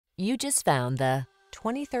You just found the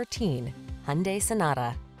 2013 Hyundai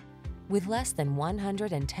Sonata. With less than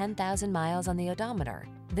 110,000 miles on the odometer,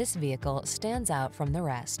 this vehicle stands out from the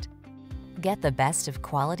rest. Get the best of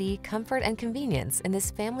quality, comfort, and convenience in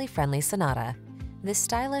this family-friendly Sonata. This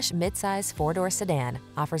stylish midsize four-door sedan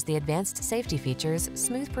offers the advanced safety features,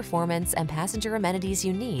 smooth performance, and passenger amenities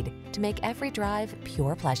you need to make every drive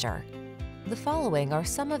pure pleasure. The following are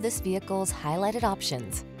some of this vehicle's highlighted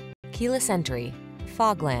options: keyless entry,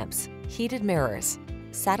 fog lamps, heated mirrors,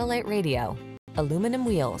 satellite radio, aluminum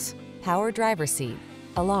wheels, power driver's seat,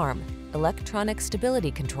 alarm, electronic stability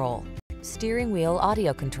control, steering wheel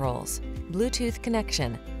audio controls, Bluetooth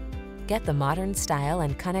connection. Get the modern style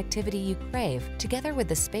and connectivity you crave together with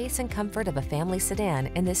the space and comfort of a family sedan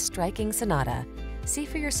in this striking Sonata. See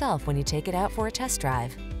for yourself when you take it out for a test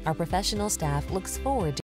drive. Our professional staff looks forward to